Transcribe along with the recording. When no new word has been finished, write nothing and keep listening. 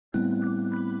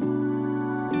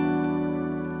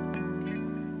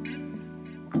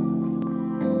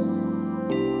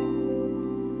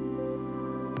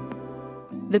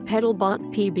The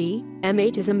PedalBot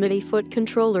PB-M8 is a MIDI foot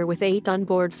controller with 8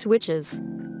 onboard switches.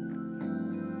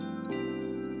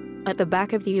 At the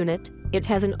back of the unit, it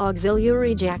has an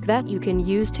auxiliary jack that you can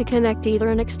use to connect either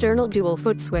an external dual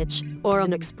foot switch or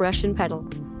an expression pedal.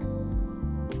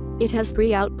 It has 3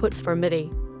 outputs for MIDI.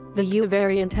 The U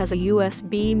variant has a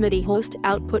USB MIDI host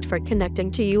output for connecting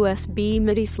to USB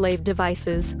MIDI slave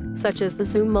devices, such as the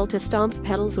Zoom Multistomp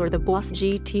pedals or the Boss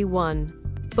GT1.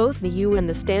 Both the U and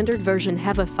the standard version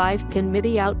have a 5-pin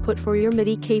MIDI output for your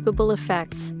MIDI-capable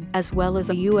effects, as well as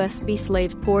a USB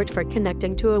slave port for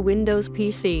connecting to a Windows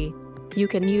PC. You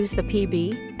can use the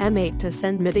PB-M8 to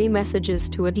send MIDI messages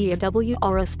to a DAW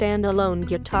or a standalone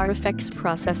guitar effects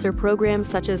processor program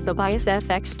such as the Bias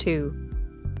FX2.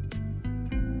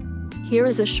 Here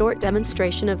is a short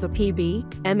demonstration of the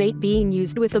PB-M8 being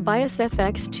used with the Bias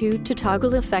FX2 to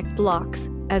toggle effect blocks,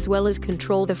 as well as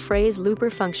control the phrase looper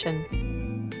function.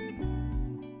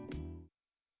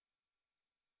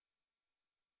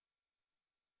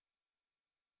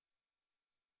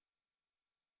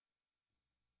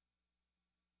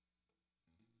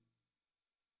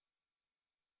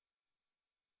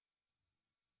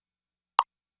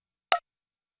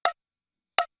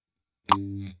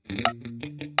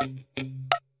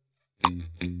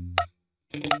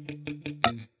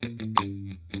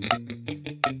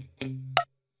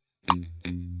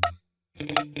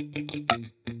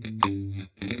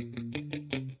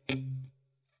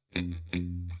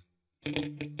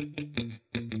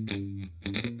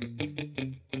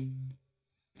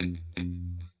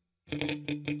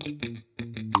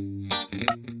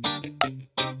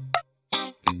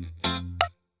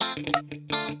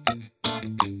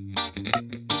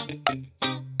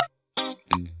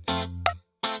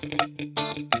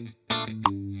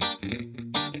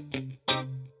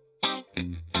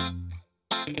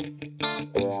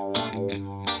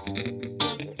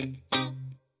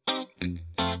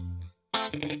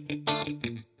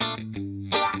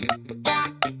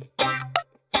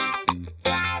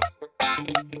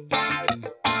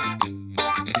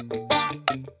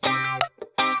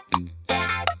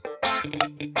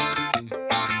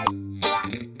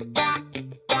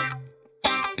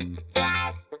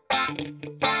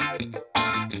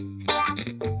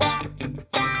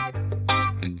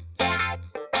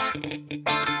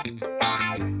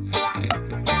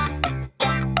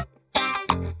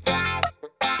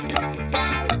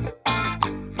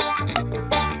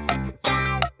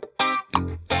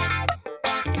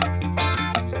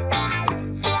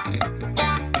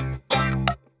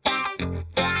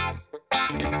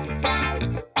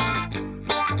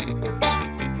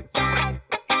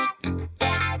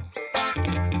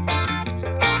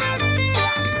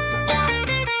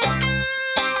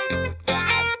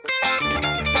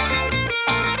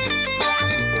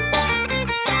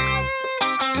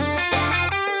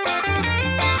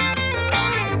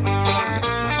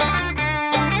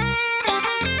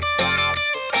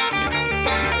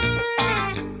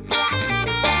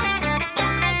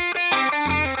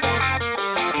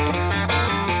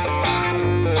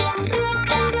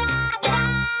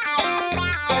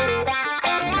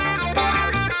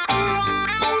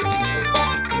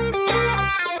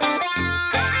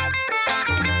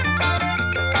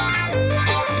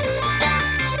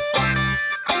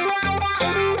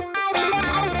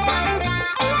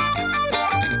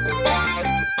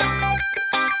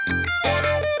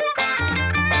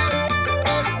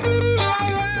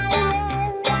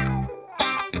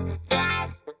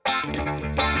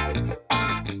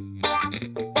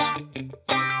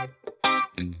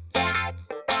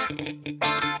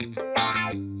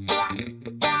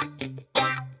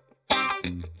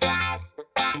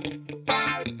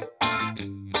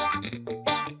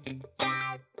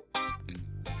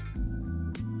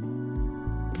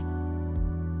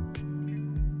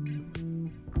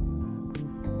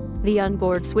 The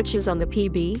onboard switches on the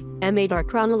PB-M8 are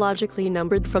chronologically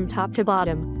numbered from top to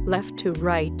bottom, left to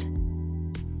right.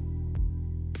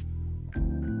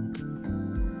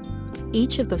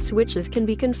 Each of the switches can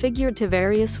be configured to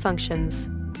various functions.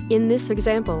 In this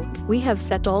example, we have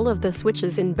set all of the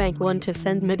switches in bank 1 to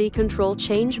send MIDI control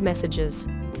change messages.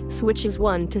 Switches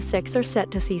 1 to 6 are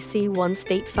set to CC1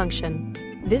 state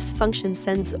function. This function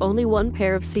sends only one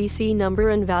pair of CC number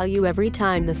and value every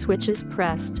time the switch is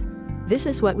pressed. This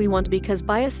is what we want because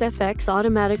Bias FX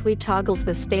automatically toggles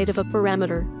the state of a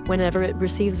parameter whenever it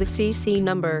receives a CC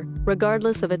number,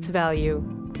 regardless of its value.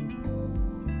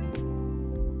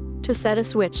 To set a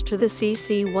switch to the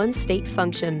CC1 state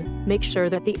function, make sure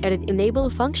that the Edit Enable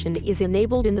function is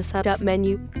enabled in the Setup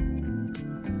menu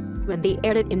when the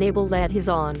Edit Enable LED is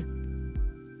on.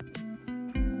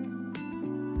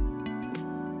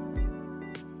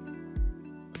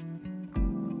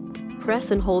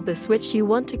 Press and hold the switch you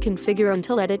want to configure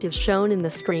until edit is shown in the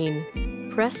screen.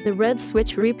 Press the red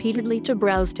switch repeatedly to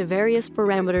browse to various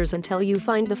parameters until you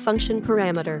find the function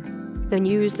parameter. Then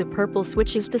use the purple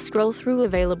switches to scroll through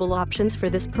available options for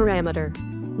this parameter.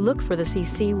 Look for the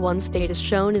CC1 status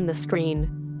shown in the screen.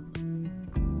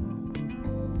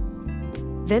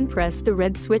 Then press the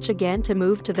red switch again to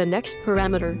move to the next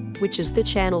parameter, which is the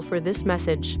channel for this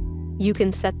message. You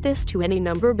can set this to any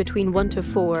number between 1 to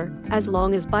 4, as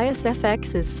long as bias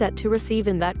FX is set to receive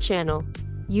in that channel.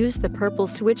 Use the purple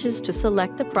switches to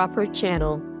select the proper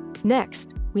channel.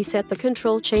 Next, we set the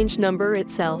control change number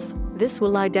itself. This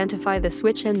will identify the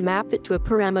switch and map it to a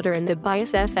parameter in the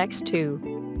bias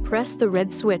FX2. Press the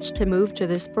red switch to move to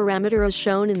this parameter as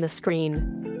shown in the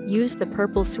screen. Use the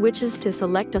purple switches to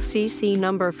select a CC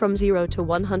number from 0 to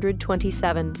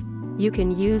 127. You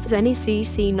can use any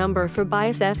CC number for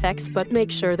bias FX, but make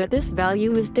sure that this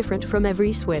value is different from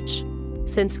every switch.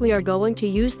 Since we are going to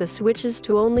use the switches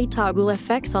to only toggle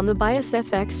effects on the bias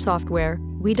FX software,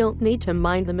 we don't need to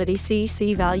mind the MIDI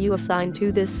CC value assigned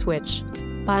to this switch.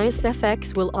 Bias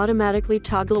FX will automatically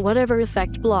toggle whatever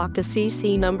effect block the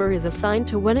CC number is assigned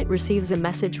to when it receives a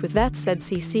message with that said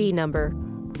CC number.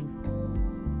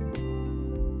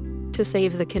 To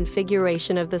save the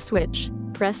configuration of the switch,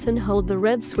 press and hold the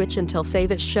red switch until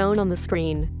save is shown on the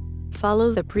screen.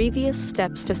 Follow the previous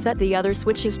steps to set the other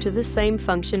switches to the same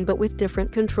function but with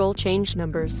different control change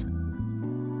numbers.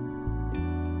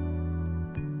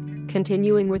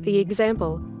 Continuing with the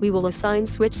example, we will assign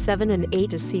switch 7 and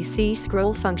 8 as CC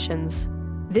scroll functions.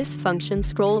 This function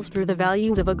scrolls through the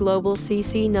values of a global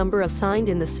CC number assigned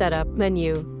in the setup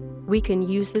menu. We can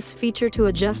use this feature to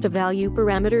adjust a value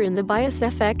parameter in the bias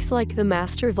FX like the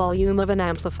master volume of an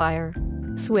amplifier.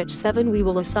 Switch 7 we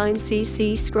will assign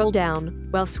CC scroll down,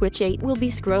 while switch 8 will be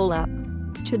scroll up.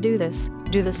 To do this,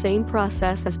 do the same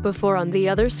process as before on the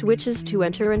other switches to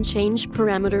enter and change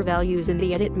parameter values in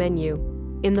the edit menu.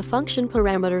 In the function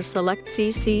parameter, select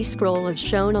CC scroll as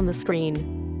shown on the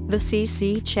screen. The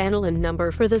CC channel and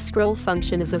number for the scroll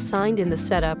function is assigned in the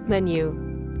setup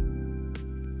menu.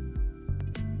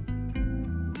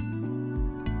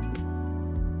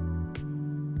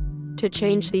 To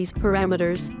change these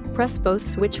parameters, press both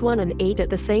switch 1 and 8 at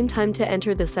the same time to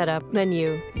enter the setup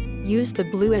menu. Use the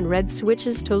blue and red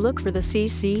switches to look for the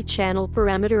CC channel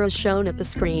parameter as shown at the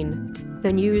screen.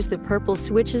 Then use the purple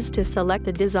switches to select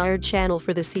the desired channel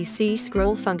for the CC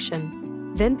scroll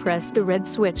function. Then press the red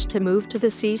switch to move to the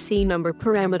CC number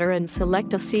parameter and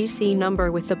select a CC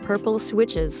number with the purple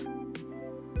switches.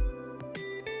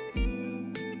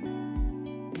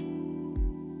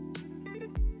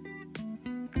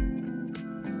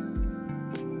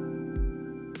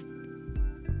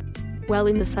 While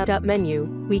in the setup menu,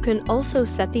 we can also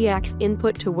set the aux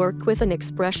input to work with an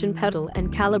expression pedal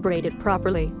and calibrate it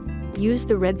properly. Use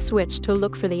the red switch to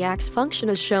look for the aux function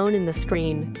as shown in the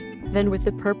screen. Then with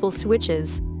the purple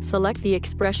switches, select the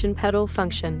expression pedal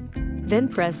function. Then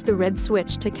press the red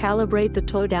switch to calibrate the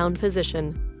toe down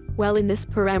position. While in this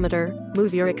parameter,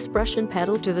 move your expression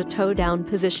pedal to the toe down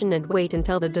position and wait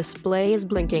until the display is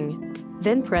blinking.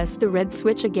 Then press the red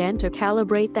switch again to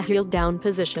calibrate the heel down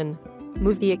position.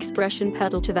 Move the expression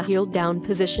pedal to the heel down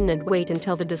position and wait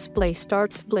until the display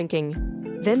starts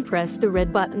blinking. Then press the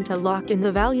red button to lock in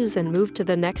the values and move to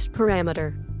the next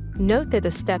parameter. Note that the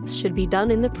steps should be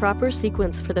done in the proper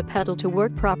sequence for the pedal to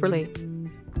work properly.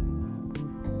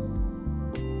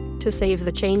 To save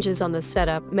the changes on the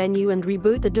setup menu and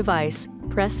reboot the device,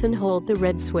 press and hold the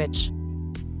red switch.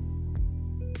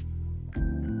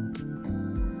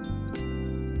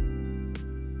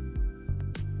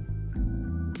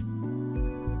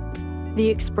 The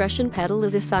expression pedal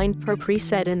is assigned per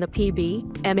preset in the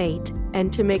PB, M8,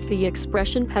 and to make the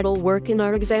expression pedal work in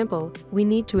our example, we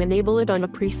need to enable it on a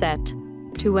preset.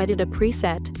 To edit a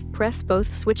preset, press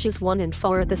both switches 1 and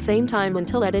 4 at the same time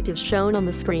until edit is shown on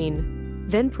the screen.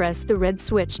 Then press the red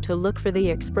switch to look for the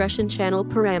expression channel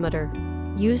parameter.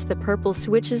 Use the purple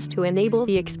switches to enable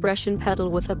the expression pedal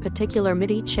with a particular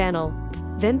MIDI channel.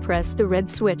 Then press the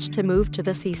red switch to move to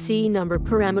the CC number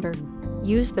parameter.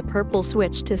 Use the purple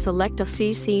switch to select a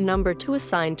CC number to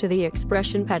assign to the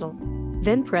expression pedal.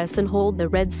 Then press and hold the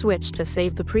red switch to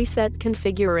save the preset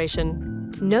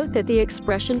configuration. Note that the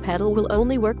expression pedal will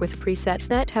only work with presets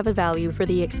that have a value for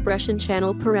the expression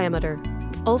channel parameter.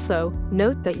 Also,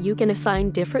 note that you can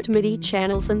assign different MIDI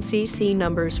channels and CC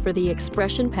numbers for the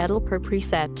expression pedal per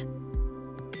preset.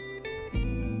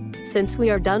 Since we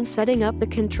are done setting up the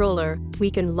controller,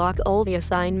 we can lock all the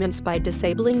assignments by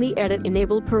disabling the Edit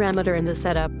Enable parameter in the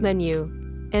Setup menu.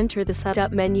 Enter the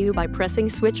Setup menu by pressing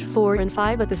switch 4 and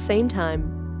 5 at the same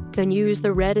time. Then use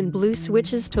the red and blue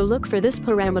switches to look for this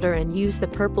parameter and use the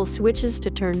purple switches to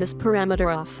turn this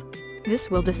parameter off. This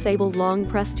will disable long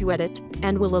press to edit,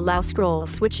 and will allow scroll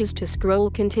switches to scroll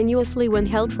continuously when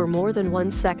held for more than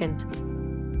 1 second.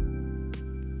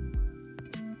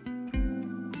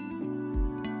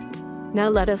 Now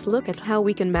let us look at how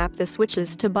we can map the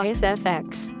switches to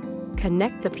BiasFX.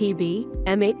 Connect the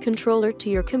PB-M8 controller to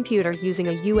your computer using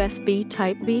a USB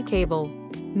Type-B cable.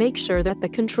 Make sure that the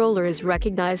controller is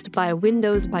recognized by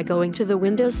Windows by going to the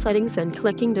Windows settings and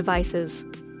clicking Devices.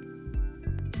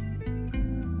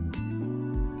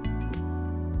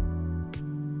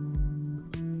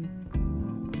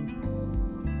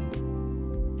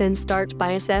 Then start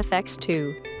BiasFX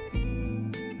 2.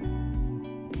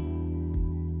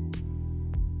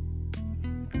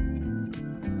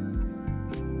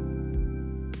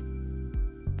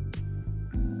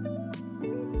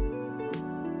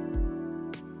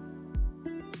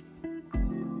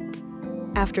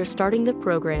 After starting the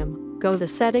program, go to the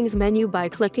Settings menu by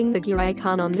clicking the gear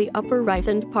icon on the upper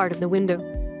right-hand part of the window.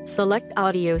 Select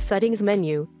Audio Settings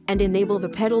menu, and enable the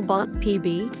PedalBot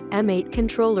PB-M8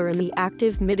 controller in the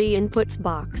Active MIDI Inputs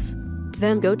box.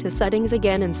 Then go to Settings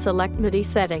again and select MIDI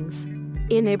Settings.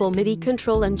 Enable MIDI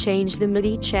control and change the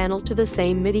MIDI channel to the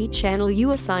same MIDI channel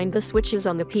you assigned the switches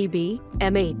on the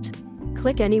PB-M8.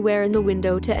 Click anywhere in the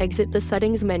window to exit the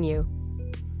Settings menu.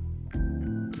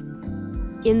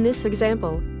 In this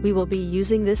example, we will be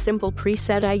using this simple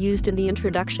preset I used in the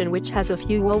introduction, which has a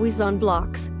few always-on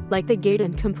blocks, like the gate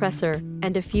and compressor,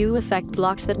 and a few effect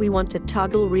blocks that we want to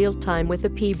toggle real-time with the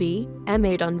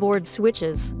PB-M8 onboard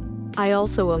switches. I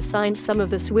also assigned some of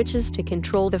the switches to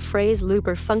control the phrase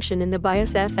looper function in the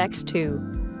BiasFX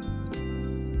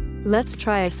 2. Let's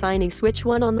try assigning switch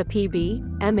 1 on the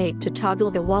PB-M8 to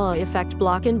toggle the wah effect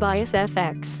block in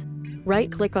BiasFX.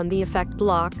 Right-click on the effect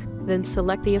block, then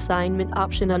select the assignment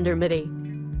option under MIDI.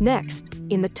 Next,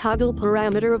 in the toggle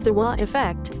parameter of the wah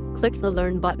effect, click the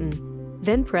Learn button.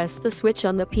 Then press the switch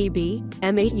on the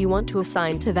PB-M8 you want to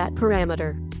assign to that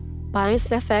parameter.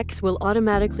 BiasFX will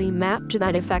automatically map to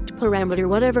that effect parameter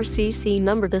whatever CC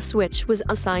number the switch was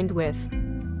assigned with.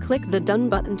 Click the Done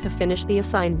button to finish the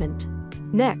assignment.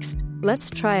 Next, let's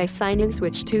try assigning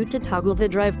switch 2 to toggle the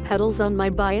drive pedals on my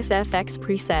BiasFX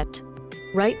preset.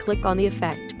 Right-click on the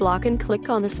effect block and click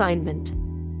on Assignment.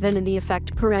 Then in the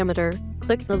effect parameter,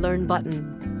 click the Learn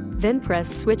button. Then press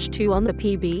switch 2 on the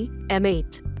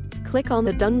PB-M8. Click on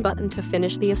the Done button to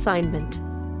finish the assignment.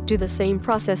 Do the same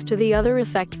process to the other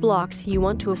effect blocks you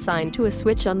want to assign to a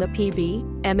switch on the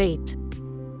PB-M8.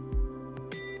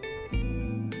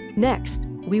 Next,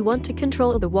 we want to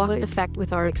control the wah effect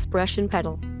with our expression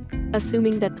pedal.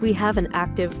 Assuming that we have an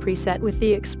active preset with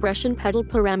the expression pedal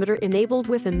parameter enabled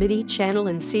with a MIDI channel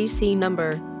and CC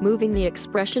number, moving the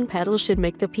expression pedal should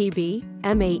make the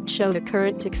PB-M8 show the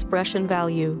current expression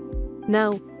value.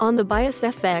 Now, on the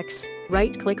BiasFX,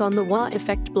 right-click on the wah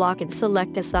effect block and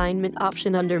select Assignment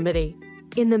option under MIDI.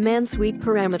 In the Man Sweep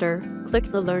parameter, click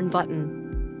the Learn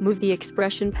button. Move the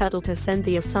expression pedal to send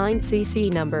the assigned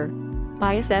CC number.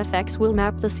 BiasFX will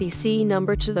map the CC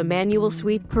number to the manual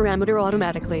sweep parameter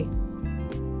automatically.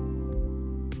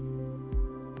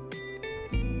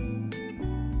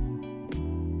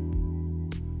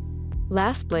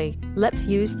 Lastly, let's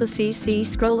use the CC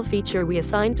scroll feature we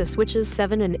assigned to switches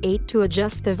 7 and 8 to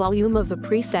adjust the volume of the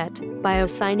preset by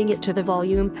assigning it to the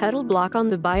volume pedal block on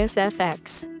the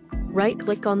BiasFX.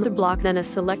 Right-click on the block, then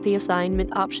select the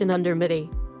assignment option under MIDI.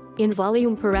 In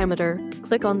volume parameter,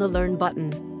 click on the Learn button.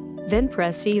 Then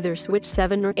press either switch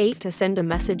 7 or 8 to send a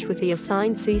message with the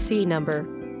assigned CC number.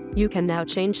 You can now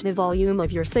change the volume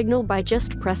of your signal by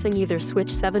just pressing either switch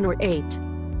 7 or 8.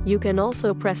 You can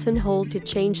also press and hold to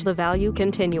change the value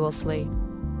continuously.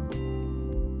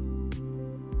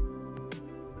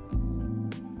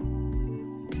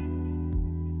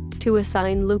 To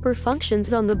assign looper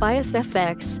functions on the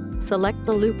BiasFX, select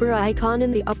the looper icon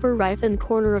in the upper right-hand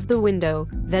corner of the window,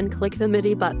 then click the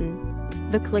MIDI button.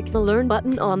 Click the Learn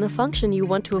button on the function you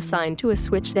want to assign to a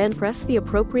switch, then press the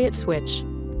appropriate switch.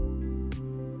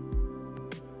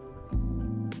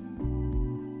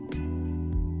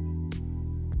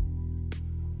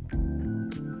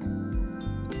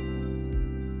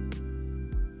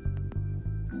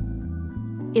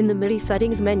 In the MIDI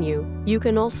settings menu, you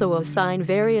can also assign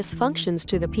various functions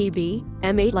to the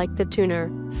PB-M8 like the tuner,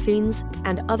 scenes,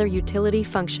 and other utility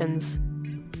functions.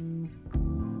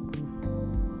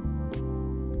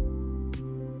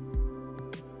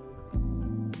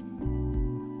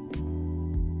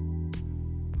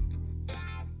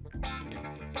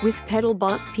 With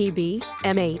PedalBot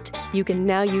PB-M8, You can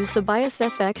now use the Bias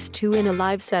FX2 in a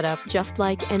live setup just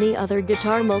like any other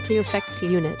guitar multi-effects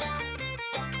unit.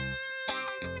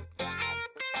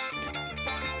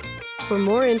 For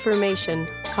more information,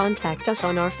 contact us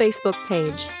on our Facebook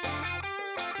page.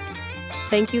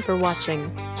 Thank you for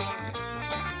watching.